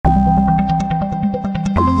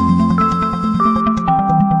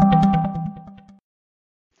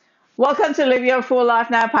Welcome to Live Your Full Life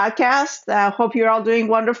Now podcast. Hope you're all doing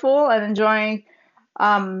wonderful and enjoying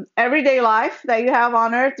everyday life that you have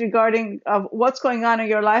on earth regarding of what's going on in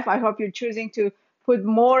your life. I hope you're choosing to put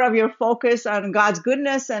more of your focus on God's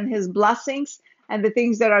goodness and His blessings and the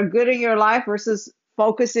things that are good in your life versus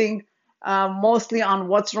focusing mostly on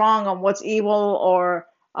what's wrong, on what's evil, or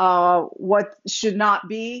what should not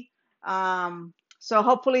be. So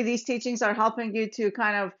hopefully these teachings are helping you to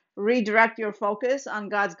kind of redirect your focus on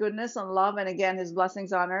God's goodness and love, and again, His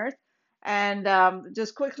blessings on earth. And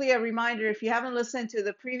just quickly, a reminder, if you haven't listened to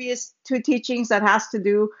the previous two teachings that has to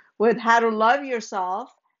do with how to love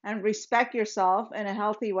yourself and respect yourself in a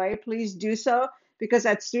healthy way, please do so because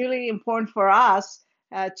that's really important for us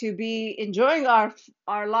to be enjoying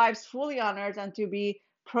our lives fully on earth and to be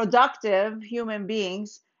productive human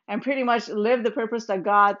beings and pretty much live the purpose that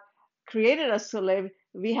God created us to live.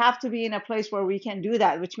 We have to be in a place where we can do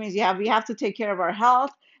that, which means we have to take care of our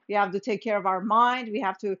health, we have to take care of our mind, we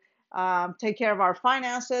have to take care of our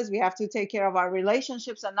finances, we have to take care of our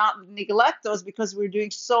relationships and not neglect those because we're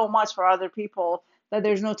doing so much for other people that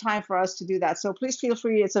there's no time for us to do that. So please feel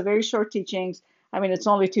free. It's a very short teachings. I mean, it's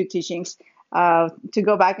only two teachings to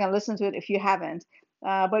go back and listen to it if you haven't.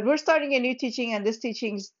 But we're starting a new teaching, and this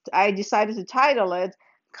teaching I decided to title it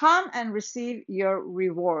 "Come and Receive Your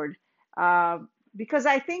Reward." Uh, because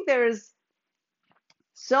I think there's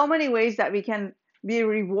so many ways that we can be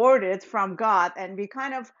rewarded from God, and we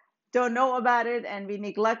kind of don't know about it, and we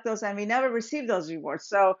neglect those, and we never receive those rewards.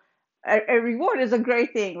 So a reward is a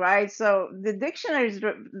great thing, right? So the dictionary's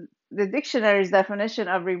definition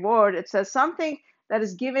of reward, it says something that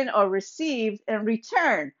is given or received in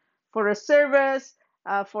return for a service,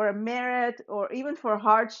 for a merit, or even for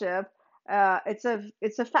hardship.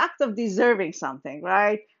 It's a fact of deserving something,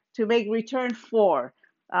 right? To make return for.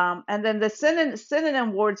 And then the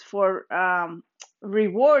synonym words for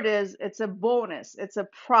reward is it's a bonus, it's a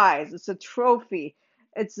prize, it's a trophy,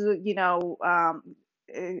 it's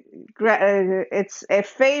it's a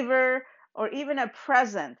favor or even a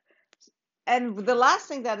present. And the last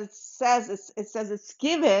thing that it says is it says it's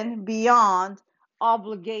given beyond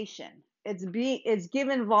obligation. It's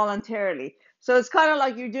given voluntarily. So it's kind of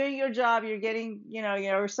like you're doing your job, you're getting,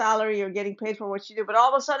 your salary, you're getting paid for what you do, but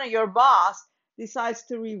all of a sudden your boss decides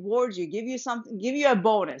to reward you, give you something, give you a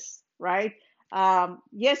bonus, right?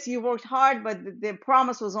 Yes, you worked hard, but the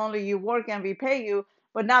promise was only you work and we pay you.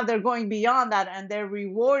 But now they're going beyond that and they're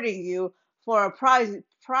rewarding you for a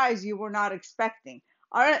prize you were not expecting.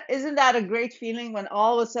 Isn't that a great feeling when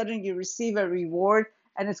all of a sudden you receive a reward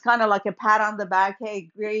and it's kind of like a pat on the back?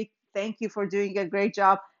 Hey, great. Thank you for doing a great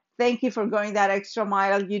job. Thank you for going that extra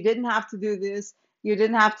mile. You didn't have to do this. You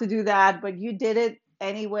didn't have to do that, but you did it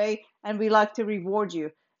anyway. And we like to reward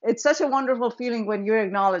you. It's such a wonderful feeling when you're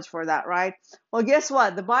acknowledged for that, right? Well, guess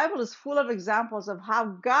what? The Bible is full of examples of how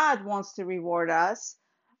God wants to reward us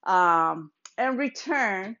in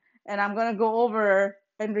return. And I'm going to go over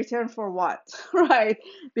in return for what, right?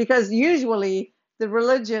 Because usually the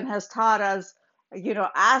religion has taught us,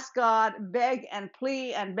 ask God, beg and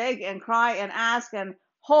plead and beg and cry and ask and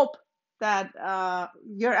hope that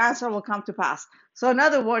your answer will come to pass. So, in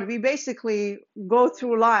other words, we basically go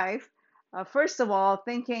through life, first of all,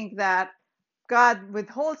 thinking that God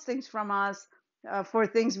withholds things from us for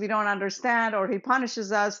things we don't understand, or He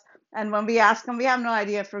punishes us. And when we ask Him, we have no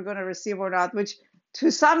idea if we're going to receive or not, which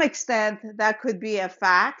to some extent that could be a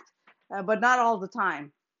fact, but not all the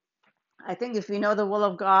time. I think if we know the will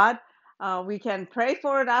of God, we can pray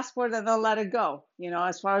for it, ask for it, and then let it go.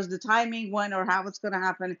 As far as the timing, when or how it's going to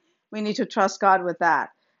happen, we need to trust God with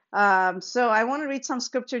that. So I want to read some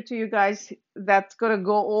scripture to you guys that's going to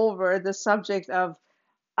go over the subject of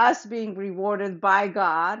us being rewarded by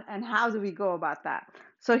God and how do we go about that.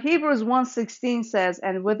 So Hebrews 1:16 says,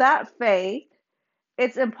 and without faith,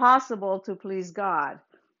 it's impossible to please God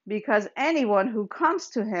because anyone who comes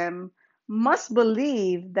to Him must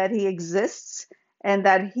believe that He exists and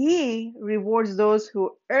that He rewards those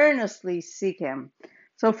who earnestly seek Him.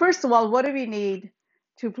 So, first of all, what do we need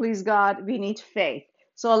to please God? We need faith.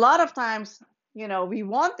 So, a lot of times, we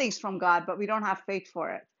want things from God, but we don't have faith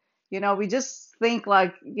for it. We just think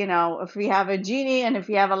like, if we have a genie and if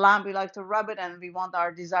we have a lamp, we like to rub it and we want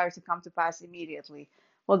our desires to come to pass immediately.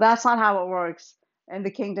 Well, that's not how it works in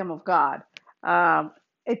the kingdom of God.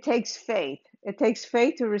 It takes faith. It takes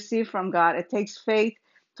faith to receive from God. It takes faith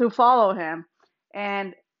to follow Him.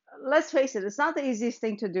 And let's face it, it's not the easiest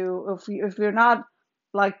thing to do if you're not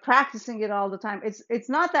like practicing it all the time. It's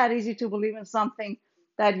not that easy to believe in something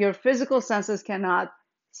that your physical senses cannot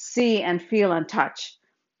see and feel and touch.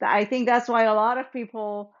 I think that's why a lot of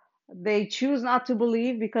people they choose not to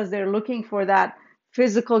believe because they're looking for that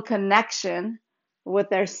physical connection with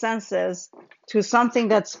their senses to something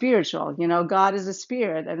that's spiritual. You know, God is a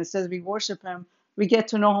spirit, and it says we worship him. We get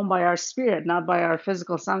to know him by our spirit, not by our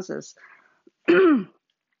physical senses.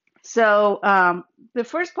 So the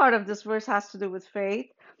first part of this verse has to do with faith,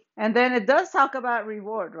 and then it does talk about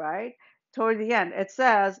reward, right? Toward the end, it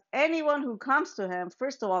says anyone who comes to him,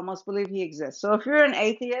 first of all, must believe he exists. So if you're an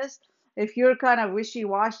atheist, if you're kind of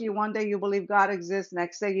wishy-washy, one day you believe God exists,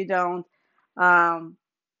 next day you don't, um,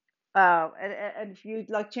 and if you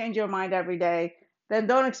like change your mind every day, then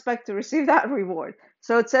don't expect to receive that reward.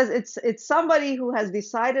 So it says it's somebody who has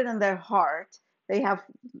decided in their heart, they have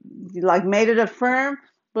like made it a firm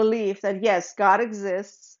belief that yes, God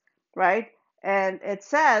exists, right? And it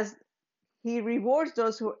says he rewards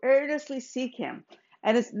those who earnestly seek him.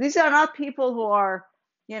 And these are not people who are,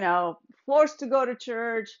 forced to go to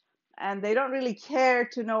church and they don't really care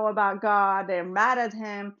to know about God. They're mad at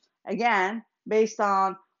him, again, based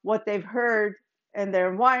on what they've heard in their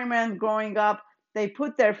environment growing up. They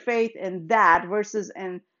put their faith in that versus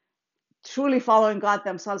in truly following God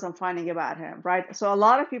themselves and finding about him, right? So a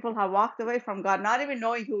lot of people have walked away from God not even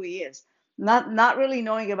knowing who he is, not really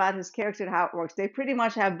knowing about his character and how it works. They pretty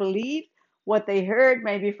much have believed what they heard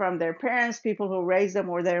maybe from their parents, people who raised them,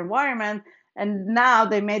 or their environment, and now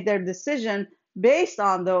they made their decision based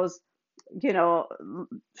on those, you know,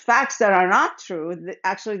 facts that are not true.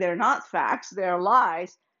 Actually, they're not facts, they're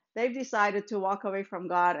lies. They've decided to walk away from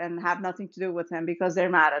God and have nothing to do with him because they're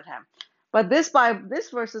mad at him. But this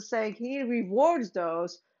verse is saying he rewards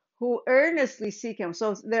those who earnestly seek him.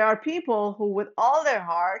 So there are people who, with all their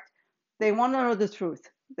heart, they want to know the truth.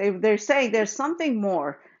 They're saying there's something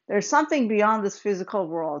more. There's something beyond this physical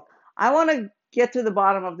world. I want to get to the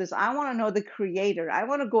bottom of this. I want to know the creator. I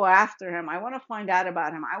want to go after him. I want to find out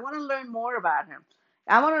about him. I want to learn more about him.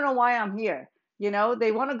 I want to know why I'm here.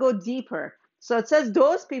 They want to go deeper. So it says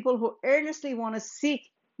those people who earnestly want to seek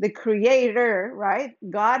the creator, right?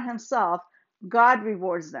 God himself, God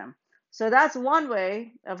rewards them. So that's one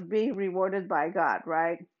way of being rewarded by God,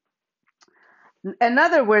 right?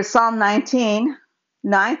 Another word, Psalm 19,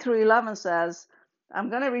 9 through 11 says, I'm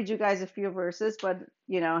going to read you guys a few verses, but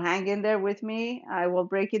hang in there with me. I will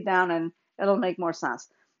break it down and it'll make more sense.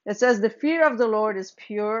 It says, the fear of the Lord is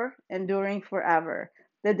pure, enduring forever.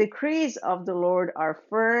 The decrees of the Lord are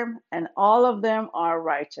firm, and all of them are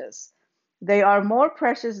righteous. They are more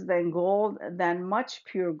precious than gold, than much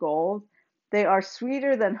pure gold. They are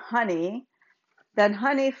sweeter than honey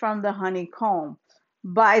from the honeycomb.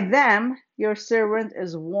 By them your servant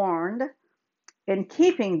is warned. In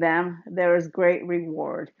keeping them, there is great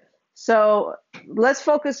reward. So let's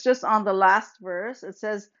focus just on the last verse. It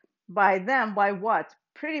says, by them, by what?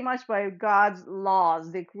 Pretty much by God's laws,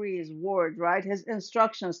 decrees, word, right? His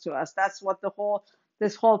instructions to us. That's what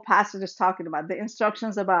this whole passage is talking about, the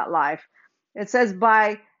instructions about life. It says,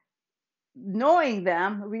 by knowing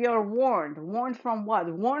them, we are warned. Warned from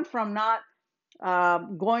what? Warned from not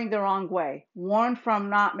going the wrong way, warned from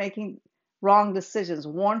not making wrong decisions,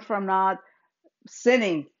 warned from not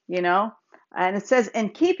sinning. And it says, in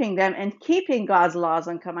keeping them, and keeping God's laws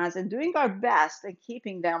and commands, and doing our best in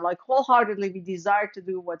keeping them, like wholeheartedly, we desire to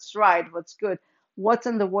do what's right, what's good, what's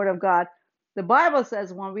in the Word of God. The Bible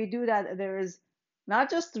says when we do that, there is not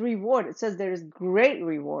just reward, it says there is great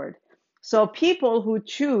reward. So people who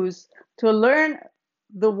choose to learn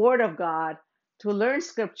the Word of God, to learn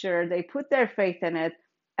Scripture, they put their faith in it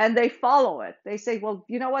and they follow it. They say, well,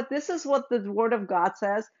 you know what? This is what the Word of God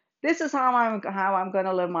says. This is how I'm going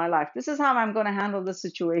to live my life. This is how I'm going to handle the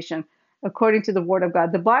situation according to the Word of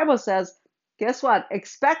God. The Bible says, guess what?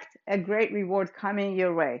 Expect a great reward coming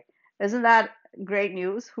your way. Isn't that great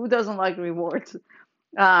news? Who doesn't like rewards?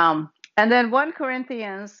 And then 1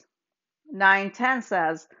 Corinthians 9:10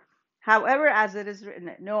 says, however, as it is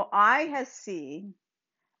written, no eye has seen,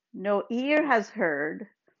 no ear has heard,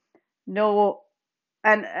 no,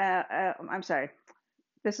 and I'm sorry,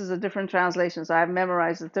 this is a different translation, so I've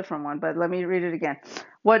memorized a different one, but let me read it again.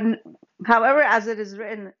 However, as it is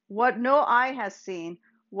written, what no eye has seen,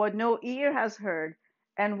 what no ear has heard,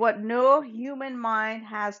 and what no human mind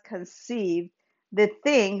has conceived, the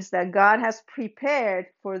things that God has prepared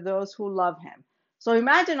for those who love him. So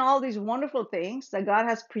imagine all these wonderful things that God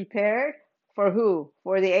has prepared for who?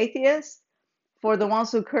 For the atheists? For the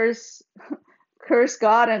ones who curse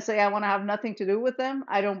God and say, I want to have nothing to do with him.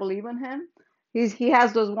 I don't believe in him. He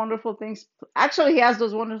has those wonderful things. Actually, he has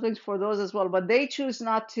those wonderful things for those as well, but they choose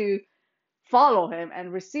not to follow him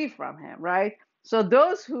and receive from him, right? So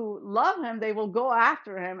those who love him, they will go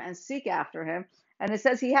after him and seek after him. And it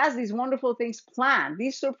says he has these wonderful things planned,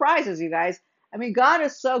 these surprises, you guys. I mean, God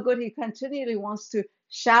is so good. He continually wants to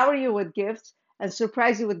shower you with gifts. and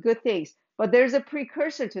surprise you with good things. But there's a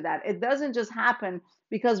precursor to that. It doesn't just happen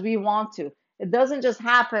because we want to. It doesn't just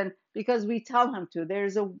happen because we tell him to.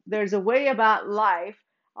 There's a way about life,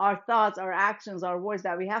 our thoughts, our actions, our words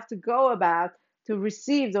that we have to go about to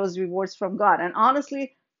receive those rewards from God. And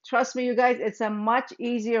honestly, trust me, you guys, it's a much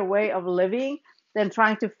easier way of living than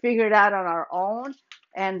trying to figure it out on our own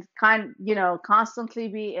and constantly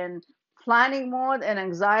be in planning mode and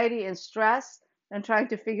anxiety and stress and trying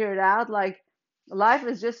to figure it out. Like, life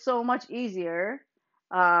is just so much easier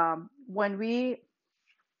when we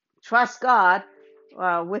trust God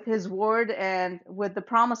with His word and with the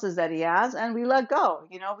promises that He has, and we let go.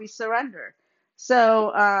 We surrender.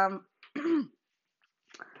 So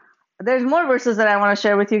there's more verses that I want to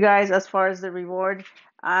share with you guys as far as the reward.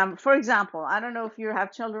 For example, I don't know if you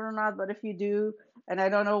have children or not, but if you do, and I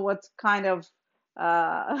don't know what kind of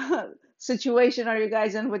situation are you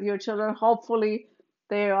guys in with your children. Hopefully,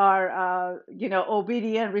 they are,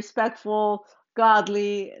 obedient, respectful,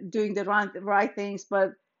 godly, doing the right things.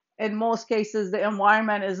 But in most cases, the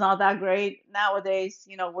environment is not that great nowadays.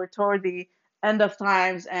 We're toward the end of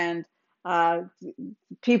times, and uh,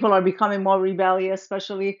 people are becoming more rebellious,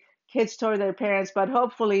 especially kids toward their parents. But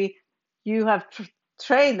hopefully, you have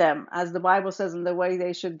trained them, as the Bible says, in the way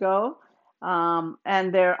they should go,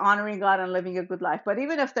 and they're honoring God and living a good life. But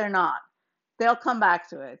even if they're not, they'll come back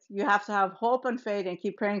to it. You have to have hope and faith and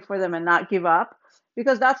keep praying for them and not give up,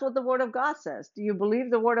 because that's what the Word of God says. Do you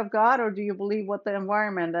believe the Word of God, or do you believe what the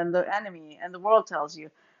environment and the enemy and the world tells you?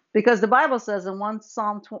 Because the Bible says in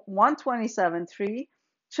Psalm 127:3,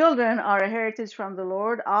 children are a heritage from the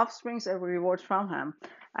Lord, offsprings a reward from Him.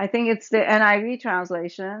 I think it's the NIV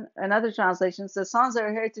translation. Another translation says, sons are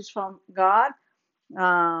a heritage from God.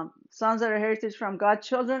 Sons are a heritage from God.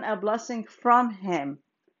 Children a blessing from Him.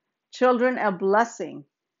 Children a blessing.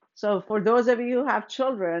 So for those of you who have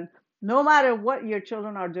children, no matter what your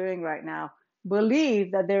children are doing right now,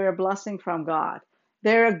 believe that they're a blessing from God.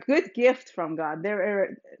 They're a good gift from God.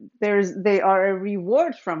 They are a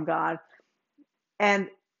reward from God. And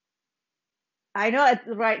I know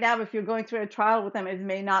right now, if you're going through a trial with them, it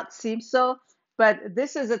may not seem so, but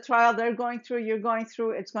this is a trial they're going through, you're going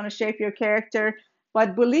through. It's going to shape your character.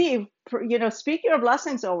 But believe, speak your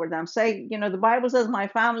blessings over them. Say, the Bible says, my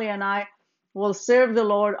family and I will serve the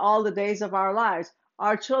Lord all the days of our lives.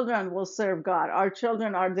 Our children will serve God. Our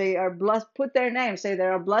children they are blessed. Put their name. Say they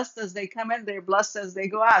are blessed as they come in. They're blessed as they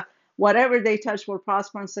go out. Whatever they touch will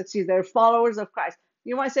prosper and succeed. They're followers of Christ.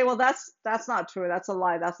 You might say, well, that's not true. That's a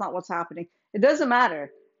lie. That's not what's happening. It doesn't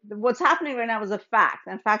matter. What's happening right now is a fact,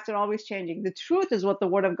 and facts are always changing. The truth is what the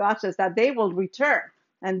Word of God says, that they will return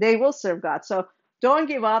and they will serve God. So don't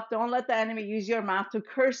give up. Don't let the enemy use your mouth to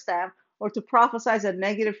curse them or to prophesy a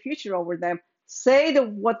negative future over them. Say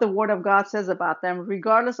what the Word of God says about them,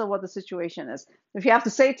 regardless of what the situation is. If you have to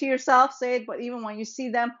say it to yourself, say it. But even when you see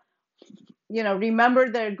them, remember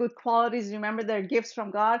their good qualities, remember their gifts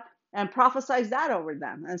from God, and prophesize that over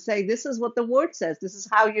them and say, this is what the Word says. This is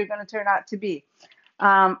how you're going to turn out to be.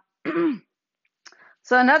 Um,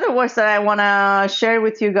 so another verse that I want to share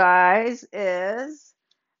with you guys is,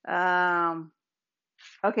 okay,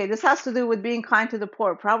 this has to do with being kind to the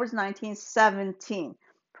poor. Proverbs 19:17.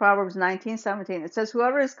 Proverbs 19:17. It says,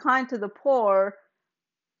 whoever is kind to the poor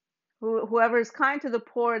lends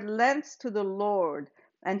to the Lord,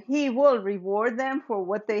 and He will reward them for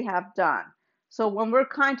what they have done. So when we're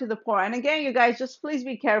kind to the poor, and again, you guys, just please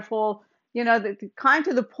be careful. The kind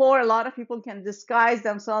to the poor, a lot of people can disguise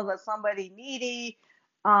themselves as somebody needy.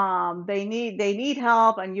 They need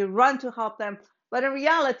help, and you run to help them. But in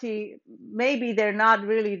reality, maybe they're not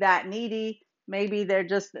really that needy. Maybe they're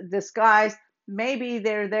just disguised. Maybe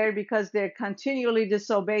they're there because they're continually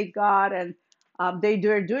disobeyed God, and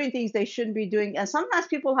they're doing things they shouldn't be doing. And sometimes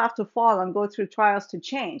people have to fall and go through trials to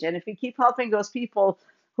change. And if you keep helping those people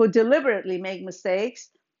who deliberately make mistakes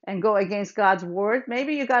and go against God's word,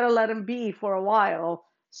 maybe you got to let them be for a while.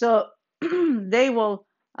 So they will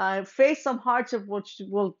face some hardship, which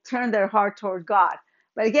will turn their heart toward God.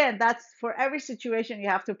 But again, that's for every situation. You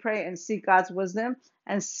have to pray and seek God's wisdom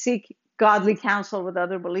and seek godly counsel with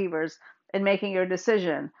other believers in making your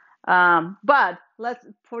decision. But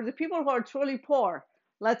for the people who are truly poor,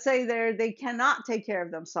 let's say they cannot take care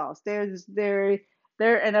of themselves. They're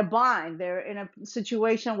in a bind. They're in a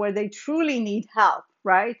situation where they truly need help,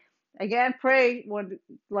 right? Again, pray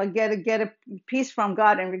get a peace from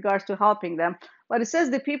God in regards to helping them. But it says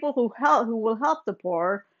the people who will help the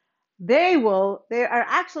poor, they are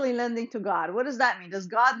actually lending to God. What does that mean? Does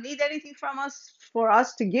God need anything from us for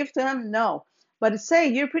us to give to Him? No. But it's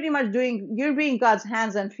saying you're being God's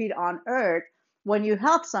hands and feet on earth when you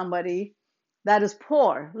help somebody that is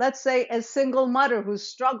poor. Let's say a single mother who's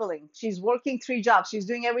struggling. She's working 3 jobs. She's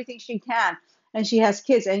doing everything she can, and she has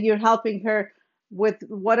kids, and you're helping her with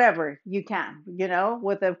whatever you can,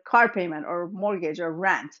 with a car payment or mortgage or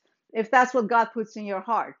rent, if that's what God puts in your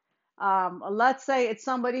heart. Let's say it's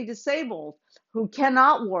somebody disabled who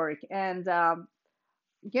cannot work, and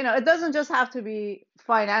it doesn't just have to be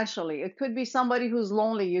financially. It could be somebody who's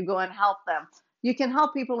lonely. You go and help them. You can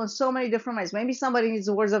help people in so many different ways. Maybe somebody needs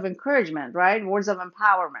words of encouragement, right? Words of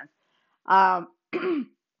empowerment. Um,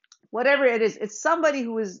 Whatever it is, it's somebody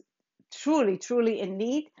who is truly, truly in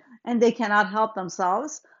need, and they cannot help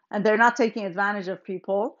themselves, and they're not taking advantage of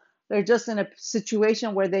people. They're just in a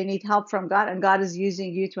situation where they need help from God, and God is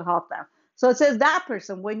using you to help them. So it says that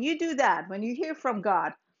person, when you do that, when you hear from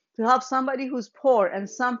God to help somebody who's poor and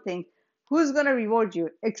something, who's going to reward you?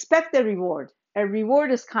 Expect a reward. A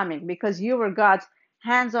reward is coming because you were God's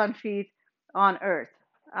hands on feet on earth.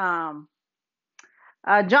 Um,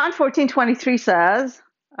 John 14:23 says,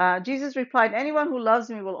 Jesus replied, anyone who loves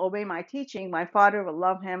me will obey my teaching. My Father will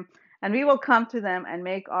love him, and we will come to them and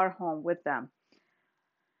make our home with them.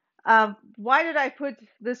 Why did I put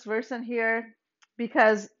this verse in here?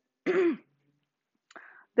 Because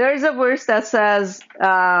there is a verse that says,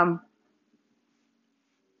 those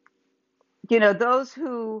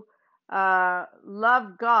who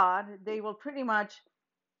love God, they will pretty much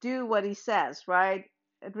do what he says, right?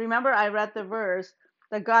 Remember, I read the verse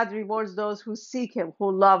that God rewards those who seek him,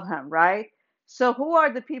 who love him, right? So, who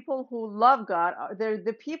are the people who love God? They're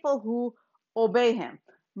the people who obey him.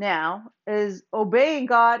 Now, is obeying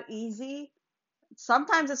God easy?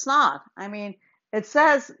 Sometimes it's not. I mean, it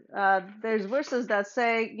says there's verses that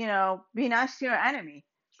say, be nice to your enemy,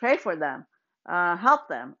 pray for them, help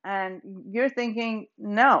them. And you're thinking,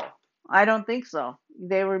 no, I don't think so.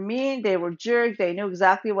 They were mean, they were jerk, they knew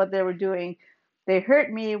exactly what they were doing. They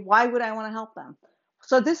hurt me. Why would I want to help them?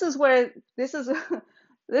 So this is this is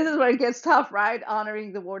where it gets tough, right?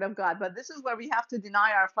 Honoring the word of God. But this is where we have to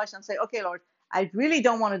deny our flesh and say, okay, Lord, I really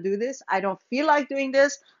don't want to do this. I don't feel like doing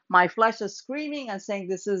this. My flesh is screaming and saying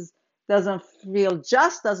this is doesn't feel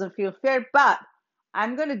just, doesn't feel fair, but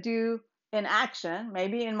I'm going to do in action,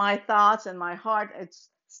 maybe in my thoughts and my heart, it's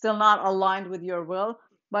still not aligned with your will,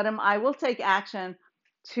 but I will take action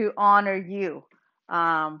to honor you.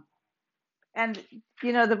 Um, and,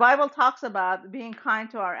 the Bible talks about being kind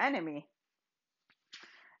to our enemy.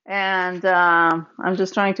 And I'm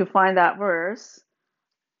just trying to find that verse.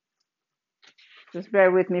 Just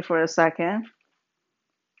bear with me for a second.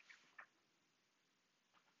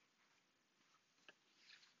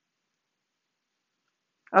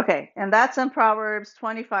 Okay, and that's in Proverbs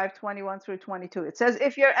 25:21 through 22. It says,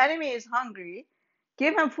 if your enemy is hungry,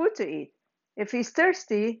 give him food to eat. If he's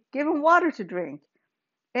thirsty, give him water to drink.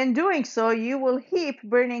 In doing so, you will heap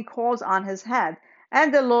burning coals on his head,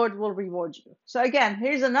 and the Lord will reward you. So again,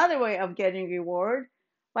 here's another way of getting reward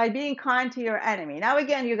by being kind to your enemy. Now,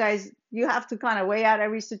 again, you guys, you have to kind of weigh out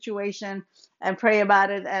every situation and pray about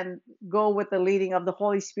it and go with the leading of the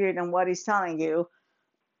Holy Spirit and what he's telling you.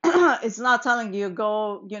 It's not telling you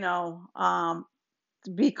go,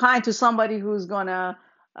 be kind to somebody who's gonna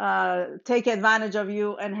take advantage of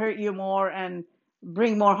you and hurt you more and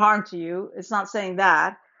bring more harm to you. It's not saying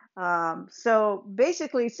that. So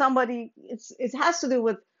basically, it has to do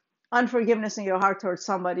with unforgiveness in your heart towards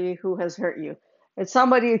somebody who has hurt you. It's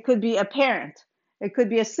somebody. It could be a parent. It could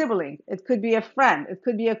be a sibling. It could be a friend. It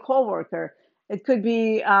could be a coworker. It could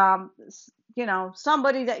be,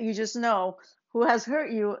 somebody that you just know who has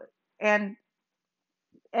hurt you, and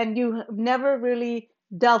you have never really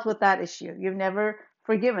dealt with that issue. You've never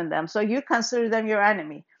forgiven them. So you consider them your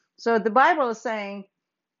enemy. So the Bible is saying,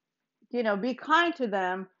 be kind to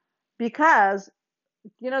them because,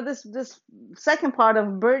 this second part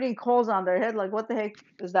of burning coals on their head, like what the heck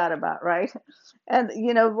is that about, right? And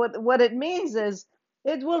what it means is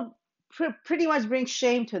it will pretty much bring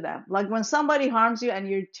shame to them. Like when somebody harms you and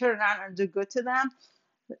you turn around and do good to them,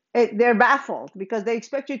 they're baffled because they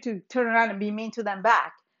expect you to turn around and be mean to them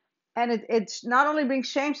back. And it not only brings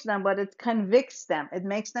shame to them, but it convicts them. It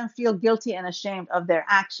makes them feel guilty and ashamed of their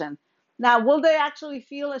action. Now, will they actually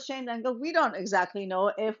feel ashamed and go? We don't exactly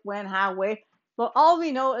know if, when, how, where. But all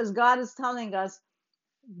we know is God is telling us,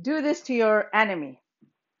 do this to your enemy.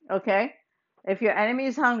 Okay? If your enemy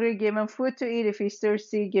is hungry, give him food to eat. If he's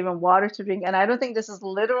thirsty, give him water to drink. And I don't think this is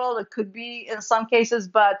literal. It could be in some cases,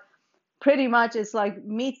 but pretty much it's like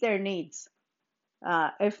meet their needs.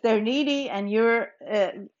 If they're needy and you're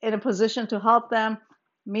in a position to help them,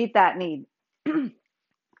 meet that need.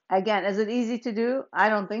 Again, is it easy to do? I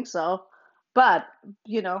don't think so. But,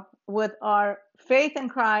 with our faith in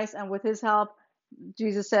Christ and with his help,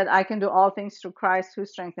 Jesus said, I can do all things through Christ who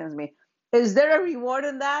strengthens me. Is there a reward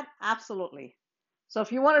in that? Absolutely. So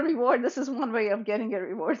if you want a reward, this is one way of getting a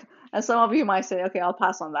reward. And some of you might say, okay, I'll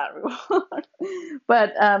pass on that reward.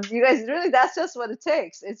 But you guys, really, that's just what it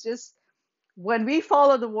takes. It's just when we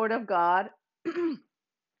follow the word of God,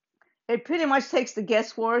 it pretty much takes the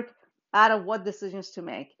guesswork out of what decisions to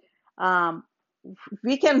make. Um,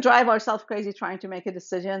 we can drive ourselves crazy trying to make a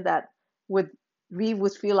decision that would we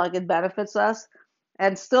would feel like it benefits us,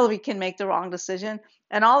 and still we can make the wrong decision.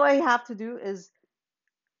 And all I have to do is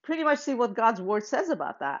pretty much see what God's word says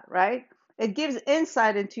about that, right? It gives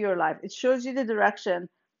insight into your life. It shows you the direction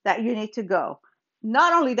that you need to go.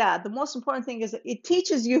 Not only that, the most important thing is that it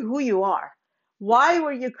teaches you who you are. Why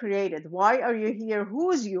were you created? Why are you here?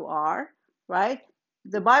 Whose you are, right?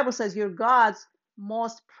 The Bible says you're God's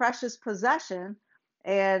most precious possession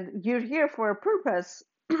and you're here for a purpose.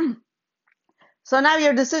 So now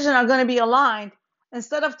your decisions are going to be aligned.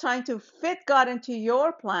 Instead of trying to fit God into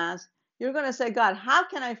your plans, you're going to say, God, how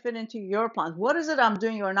can I fit into your plans? What is it I'm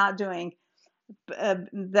doing or not doing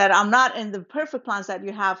that I'm not in the perfect plans that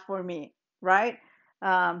you have for me, right?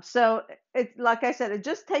 So it, like I said, it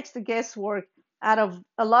just takes the guesswork out of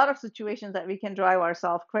a lot of situations that we can drive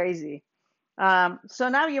ourselves crazy. So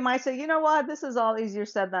now you might say, you know what, this is all easier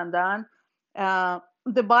said than done.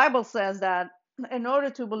 The Bible says that in order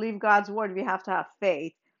to believe God's word, we have to have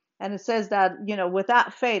faith. And it says that,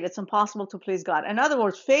 without faith, it's impossible to please God. In other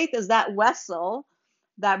words, faith is that vessel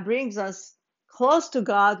that brings us close to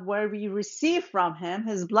God, where we receive from Him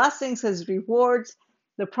His blessings, His rewards,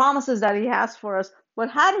 the promises that He has for us. But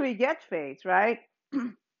how do we get faith, right?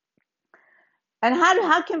 And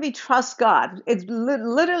how can we trust God? It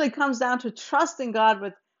literally comes down to trusting God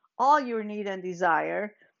with all your need and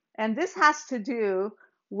desire. And this has to do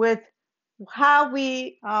with how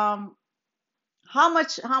we how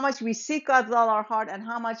much we seek God with all our heart, and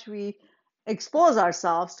how much we expose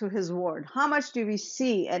ourselves to His word. How much do we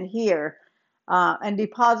see and hear and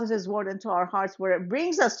deposit His word into our hearts, where it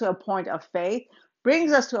brings us to a point of faith,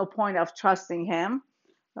 brings us to a point of trusting Him,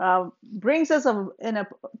 brings us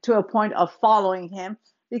to a point of following Him.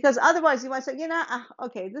 Because otherwise, you might say,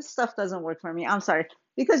 okay, this stuff doesn't work for me. I'm sorry,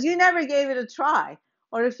 because you never gave it a try.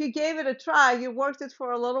 Or if you gave it a try, you worked it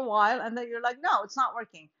for a little while, and then you're like, no, it's not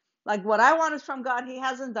working. Like what I wanted from God, He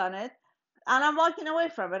hasn't done it, and I'm walking away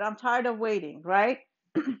from it. I'm tired of waiting, right?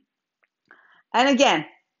 And again,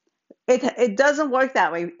 it doesn't work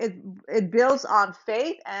that way. It builds on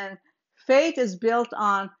faith, and faith is built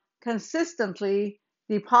on consistently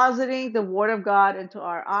depositing the word of God into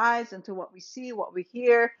our eyes, into what we see, what we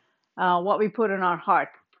hear, what we put in our heart.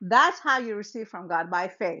 That's how you receive from God, by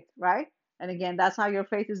faith, right? And again, that's how your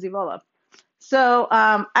faith is developed. So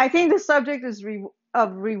I think the subject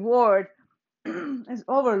of reward is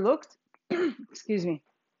overlooked. Excuse me.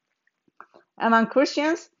 Among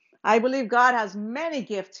Christians, I believe God has many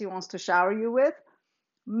gifts He wants to shower you with,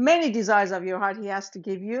 many desires of your heart He has to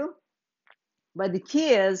give you, but the key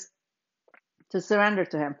is to surrender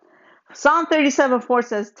to Him. Psalm 37:4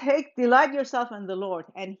 says, Take delight yourself in the Lord,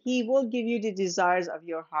 and He will give you the desires of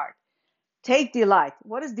your heart. Take delight.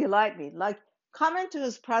 What does delight mean? Like, come into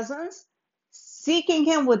His presence, seeking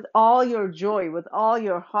Him with all your joy, with all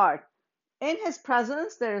your heart. In His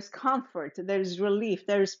presence, there is comfort, there is relief,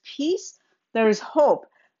 there is peace, there is hope.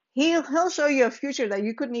 He'll show you a future that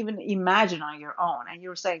you couldn't even imagine on your own, and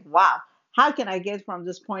you're saying, "Wow, how can I get from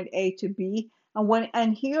this point A to B?" And when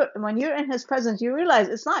you're in His presence, you realize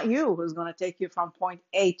it's not you who's going to take you from point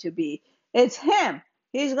A to B. It's Him.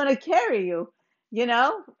 He's going to carry you. You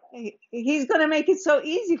know, He's going to make it so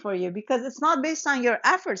easy for you because it's not based on your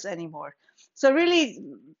efforts anymore. So really,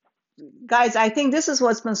 guys, I think this is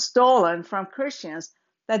what's been stolen from Christians,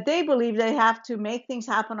 that they believe they have to make things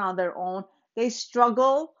happen on their own. They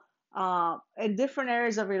struggle in different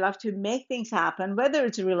areas of your life to make things happen, whether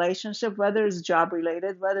it's a relationship, whether it's job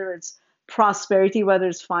related, whether it's prosperity, whether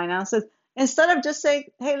it's finances. Instead of just saying,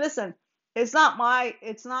 "Hey, listen, it's not my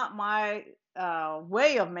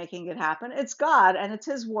way of making it happen. It's God and it's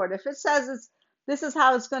His word. If it says this is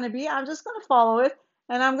how it's going to be, I'm just going to follow it,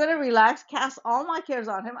 and I'm going to relax, cast all my cares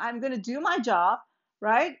on Him. I'm going to do my job,"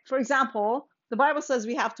 right? For example, the Bible says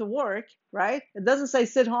we have to work, right? It doesn't say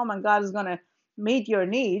sit home and God is going to meet your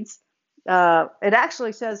needs. It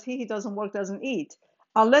actually says he who doesn't work doesn't eat,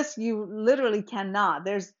 unless you literally cannot.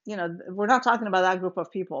 We're not talking about that group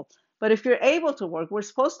of people. But if you're able to work, we're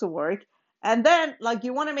supposed to work. And then, like,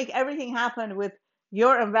 you want to make everything happen with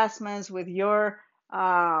your investments, with your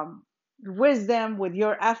wisdom, with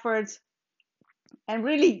your efforts. And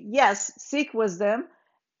really, yes, seek wisdom.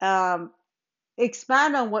 Um,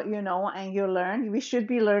 expand on what you know and you learn. We should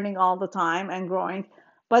be learning all the time and growing,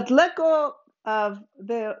 but let go of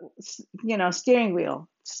the steering wheel.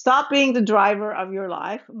 Stop being the driver of your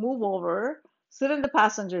life. Move over, sit in the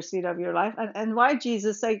passenger seat of your life, and why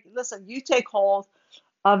Jesus say, listen, you take hold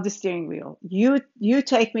of the steering wheel. You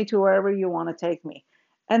take me to wherever you want to take me.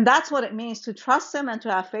 And that's what it means to trust him and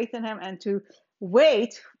to have faith in him and to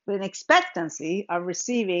wait in expectancy of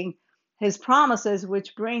receiving his promises,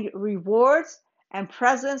 which bring rewards and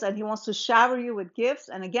presents, and he wants to shower you with gifts.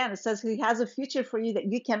 And again, it says he has a future for you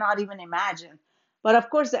that you cannot even imagine. But of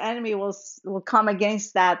course the enemy will come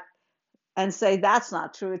against that and say that's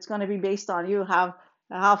not true. It's going to be based on you,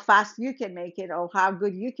 how fast you can make it, or how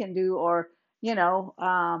good you can do, or you know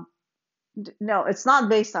um, no, it's not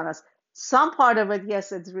based on us. Some part of it,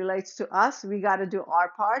 yes, it relates to us. We got to do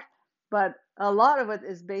our part, but a lot of it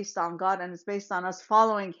is based on God, and it's based on us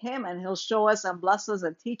following Him, and He'll show us and bless us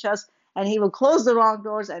and teach us, and He will close the wrong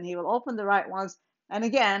doors and He will open the right ones. And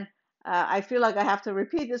again, I feel like I have to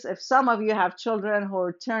repeat this. If some of you have children who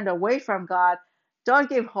are turned away from God, don't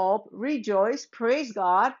give hope. Rejoice, praise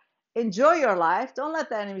God, enjoy your life. Don't let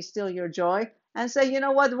the enemy steal your joy, and say, you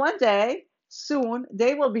know what, one day, soon,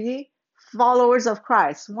 they will be followers of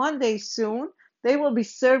Christ. One day soon, they will be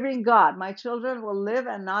serving God. My children will live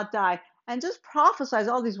and not die. And just prophesize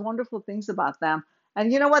all these wonderful things about them.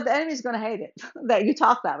 And you know what? The enemy is going to hate it that you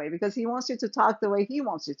talk that way, because he wants you to talk the way he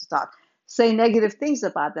wants you to talk. Say negative things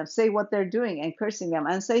about them, say what they're doing and cursing them,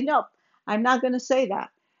 and say, no, I'm not going to say that.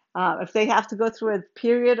 If they have to go through a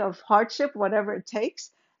period of hardship, whatever it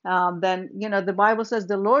takes, then, the Bible says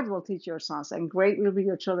the Lord will teach your sons, and great will be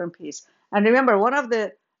your children peace. And remember, one of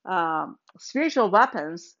the spiritual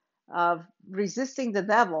weapons of resisting the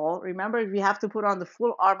devil, remember, we have to put on the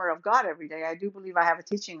full armor of God every day. I do believe I have a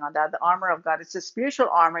teaching on that. The armor of God, it's a spiritual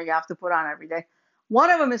armor you have to put on every day. One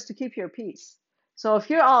of them is to keep your peace. So if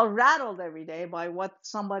you're all rattled every day by what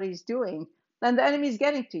somebody's doing, then the enemy is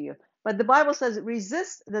getting to you. But the Bible says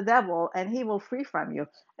resist the devil and he will flee from you.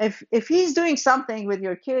 If he's doing something with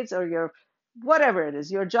your kids or your whatever it is,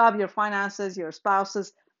 your job, your finances, your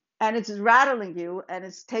spouses, and it's rattling you and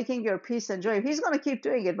it's taking your peace and joy, he's going to keep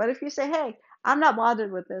doing it. But if you say, hey, I'm not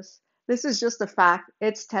bothered with this is just a fact,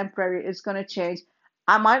 it's temporary, it's going to change.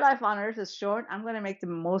 My life on earth is short, I'm going to make the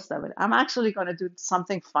most of it. I'm actually going to do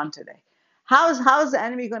something fun today. How is the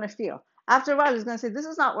enemy going to feel? After a while, he's going to say, this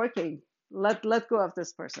is not working. Let go of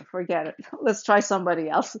this person. Forget it. Let's try somebody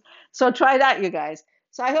else. So try that, you guys.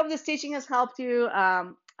 So I hope this teaching has helped you.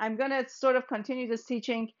 I'm going to sort of continue this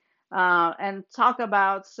teaching and talk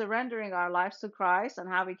about surrendering our lives to Christ and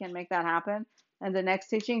how we can make that happen in the next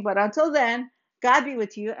teaching. But until then, God be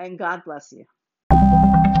with you and God bless you.